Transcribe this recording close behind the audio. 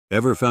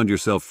Ever found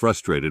yourself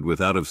frustrated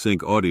with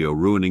out-of-sync audio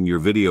ruining your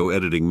video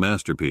editing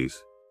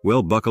masterpiece?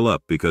 Well, buckle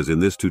up, because in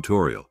this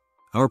tutorial,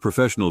 our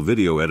professional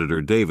video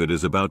editor David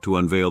is about to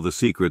unveil the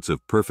secrets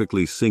of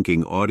perfectly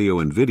syncing audio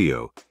and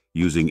video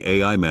using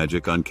AI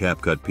magic on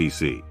CapCut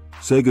PC.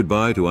 Say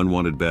goodbye to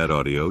unwanted bad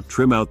audio,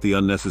 trim out the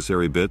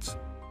unnecessary bits,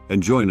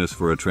 and join us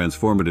for a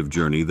transformative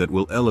journey that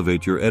will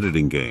elevate your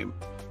editing game.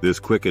 This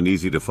quick and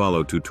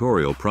easy-to-follow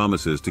tutorial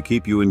promises to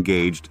keep you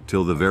engaged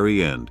till the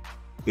very end,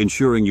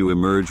 ensuring you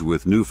emerge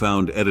with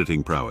newfound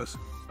editing prowess.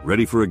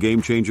 Ready for a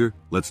game changer?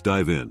 Let's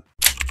dive in.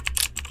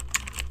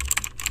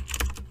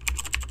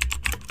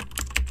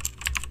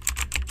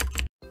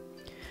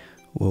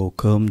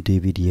 Welcome,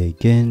 David here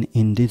again.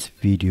 In this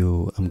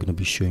video, I'm going to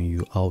be showing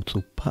you how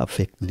to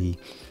perfectly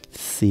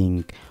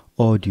sync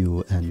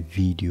audio and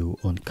video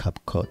on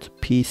CapCut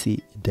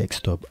PC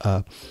desktop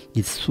app.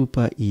 It's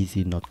super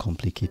easy, not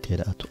complicated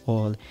at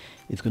all.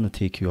 It's going to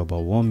take you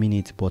about 1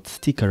 minute, but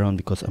stick around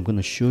because I'm going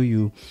to show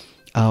you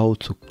how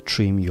to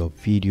trim your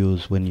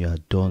videos when you are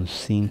done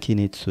syncing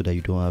it so that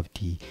you don't have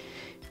the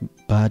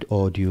bad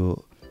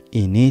audio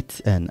in it,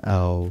 and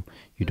how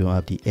you don't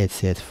have the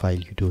headset file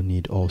you don't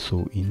need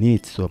also in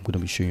it. So I'm going to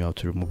be showing you how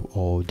to remove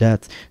all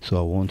that. So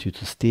I want you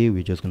to stay.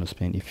 We're just going to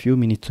spend a few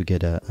minutes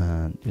together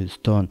and it's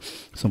done.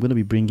 So I'm going to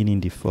be bringing in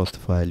the first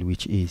file,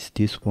 which is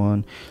this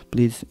one.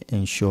 Please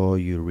ensure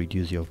you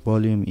reduce your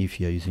volume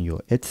if you're using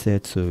your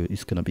headset, so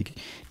it's going to be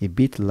a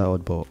bit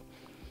loud, but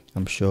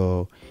I'm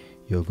sure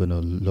you're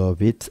gonna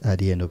love it. At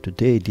the end of the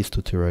day, this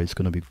tutorial is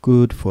gonna be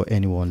good for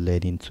anyone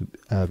learning to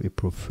have a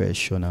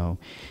professional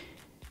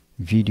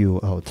video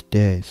out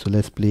there. So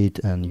let's play it,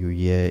 and you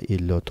hear a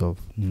lot of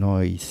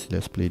noise.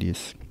 Let's play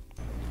this.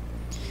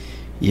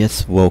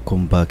 Yes,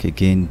 welcome back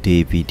again,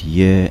 David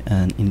here,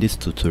 and in this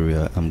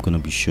tutorial I'm gonna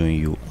be showing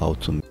you how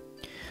to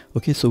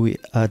so we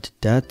add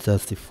that's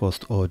the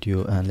first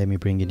audio, and let me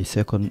bring in the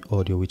second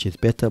audio, which is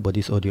better, but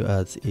this audio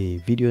has a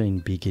video in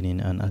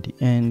beginning and at the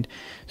end,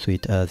 so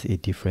it has a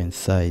different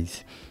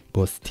size,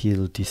 but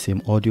still the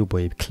same audio, but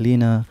a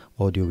cleaner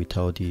audio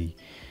without the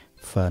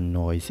fan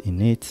noise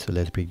in it. So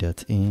let's bring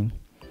that in.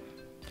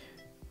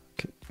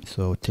 Okay,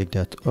 so take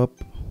that up.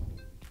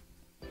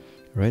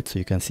 Right, so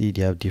you can see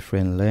they have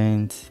different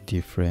lengths,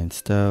 different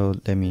style.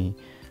 Let me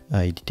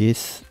hide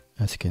this.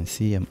 As you can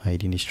see, I'm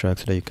hiding this track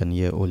so that you can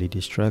hear only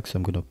this track. So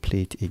I'm going to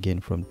play it again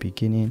from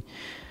beginning.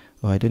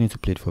 I don't need to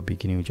play it for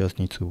beginning, we just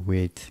need to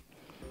wait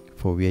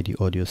for where the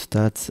audio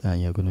starts,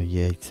 and you're going to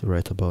hear it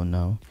right about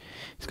now.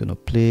 It's going to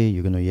play,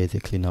 you're going to hear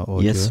the cleaner audio.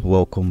 Yes,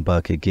 welcome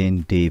back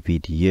again,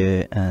 David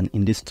here, and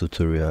in this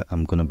tutorial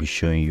I'm going to be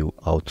showing you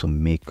how to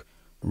make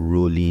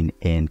rolling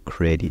end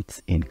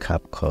credits in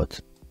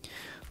CapCut.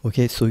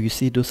 Okay, so you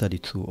see those are the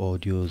two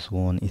audios.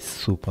 One is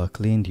super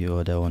clean, the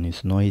other one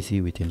is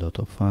noisy with a lot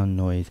of fan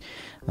noise.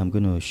 I'm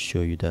going to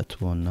show you that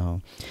one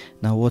now.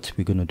 Now what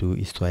we're going to do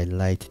is to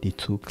highlight the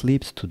two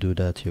clips. To do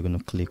that, you're going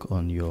to click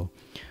on your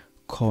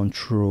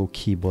control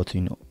key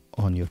button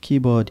on your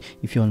keyboard.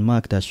 If you're on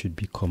Mac, that should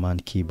be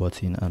command key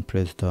button, and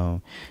press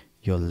down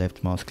your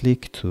left mouse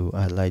click to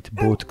highlight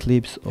both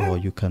clips, or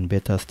you can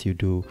better still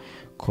do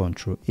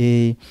Control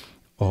A,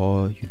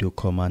 or you do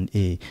Command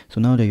A. So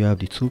now that you have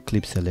the two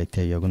clips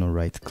selected, you're going to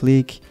right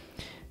click,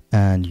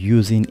 and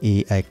using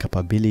AI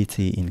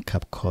capability in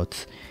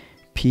CapCut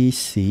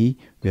PC,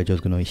 we are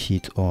just going to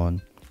hit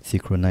on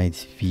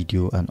synchronize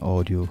video and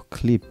audio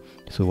clip.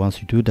 So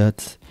once you do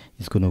that,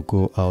 it's going to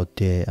go out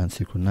there and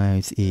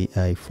synchronize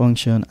AI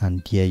function,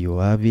 and there you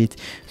have it.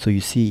 So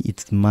you see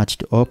it's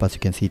matched up. As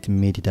you can see, it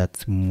made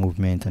that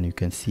movement, and you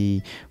can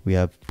see we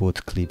have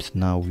both clips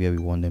now where we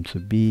want them to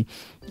be.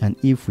 And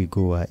if we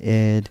go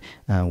ahead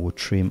and we'll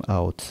trim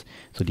out,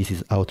 so this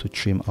is how to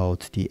trim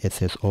out the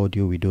excess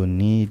audio we don't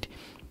need.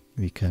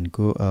 We can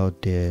go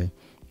out there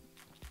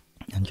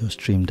and just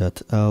trim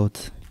that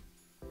out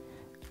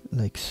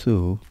like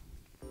so.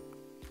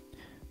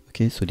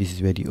 Okay, so this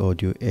is where the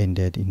audio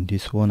ended in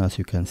this one, as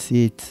you can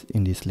see it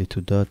in this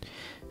little dot.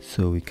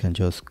 So we can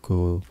just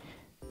go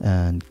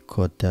and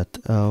cut that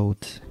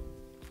out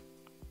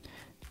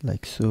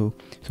like so.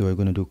 So we're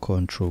going to do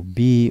Control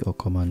B or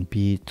Command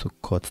B to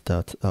cut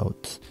that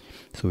out.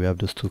 So we have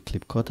those two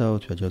clip cut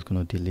out. We're just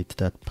going to delete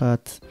that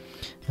part,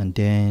 and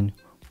then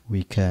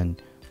we can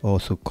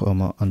also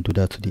come out and do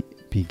that to the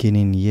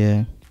beginning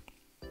here,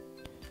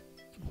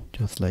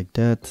 just like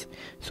that.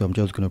 So I'm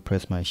just going to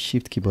press my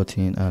shift key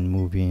button and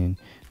move in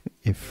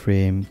a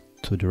frame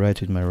to the right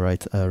with my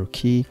right arrow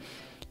key,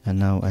 and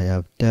now I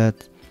have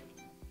that.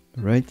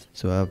 Right,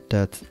 so I have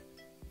that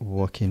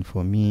working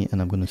for me,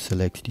 and I'm going to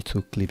select the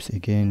two clips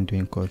again,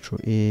 doing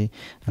Control A,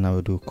 and I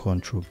will do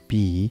Control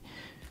B.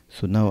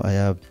 So now I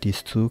have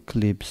these two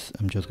clips.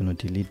 I'm just going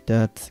to delete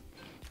that,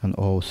 and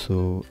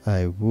also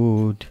I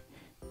would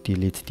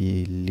delete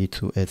the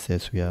little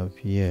excess we have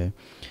here.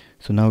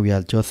 So now we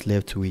are just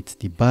left with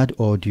the bad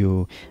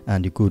audio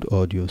and the good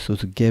audio. So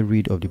to get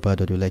rid of the bad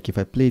audio, like if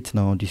I play it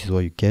now, this is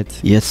what you get.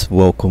 Yes,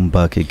 welcome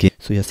back again.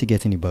 So you're still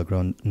getting the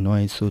background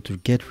noise. So to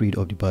get rid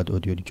of the bad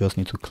audio, you just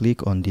need to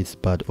click on this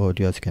bad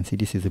audio. As you can see,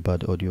 this is the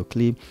bad audio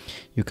clip.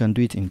 You can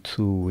do it in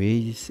two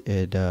ways.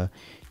 Either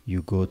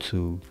you go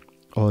to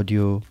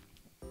audio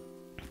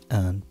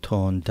and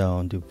turn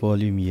down the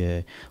volume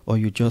here, or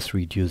you just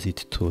reduce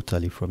it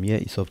totally from here.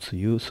 It's up to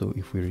you. So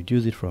if we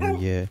reduce it from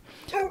here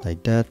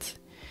like that,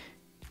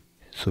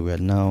 so we are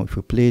now, if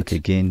we play it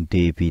again,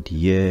 David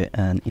here,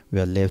 and we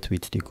are left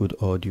with the good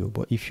audio.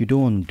 But if you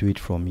don't want to do it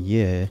from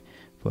here,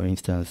 for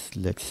instance,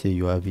 let's say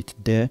you have it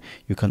there,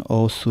 you can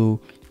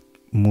also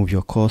move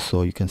your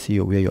cursor. You can see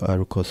where your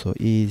arrow cursor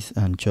is,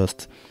 and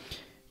just,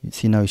 you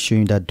see now it's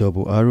showing that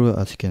double arrow,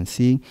 as you can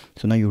see.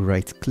 So now you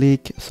left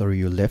click,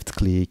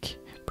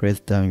 press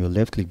down your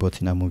left click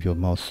button and move your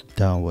mouse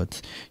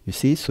downwards. You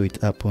see, so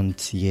it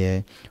happens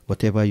here.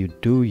 Whatever you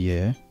do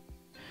here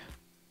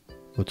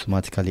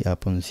automatically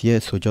happens here.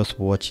 So just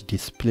watch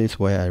this place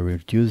where I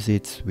reduce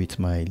it with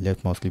my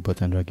left mouse click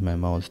button, dragging my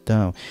mouse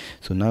down.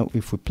 So now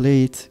if we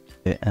play it,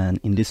 and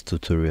in this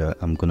tutorial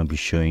I'm gonna be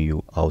showing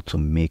you how to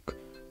make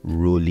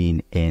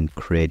rolling end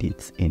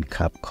credits in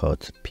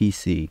CapCut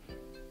PC.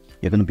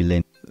 You're gonna be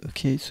learning.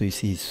 Okay, so you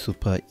see it's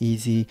super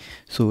easy.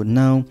 So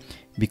now,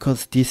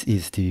 because this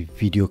is the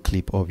video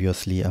clip,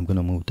 obviously I'm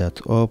gonna move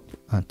that up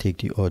and take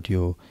the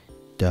audio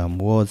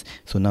downwards.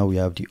 So now we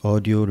have the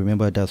audio.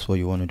 Remember, that's what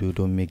you want to do.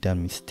 Don't make that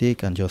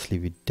mistake and just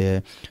leave it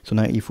there. So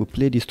now if we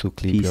play these two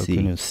clips, you're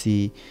going to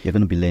see, you're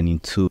going to be learning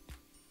two.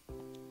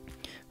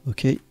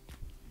 Okay,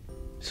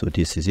 so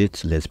this is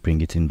it. Let's bring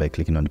it in by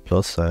clicking on the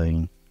plus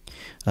sign.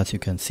 As you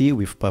can see,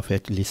 we've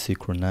perfectly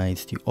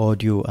synchronized the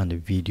audio and the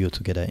video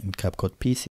together in CapCut PC.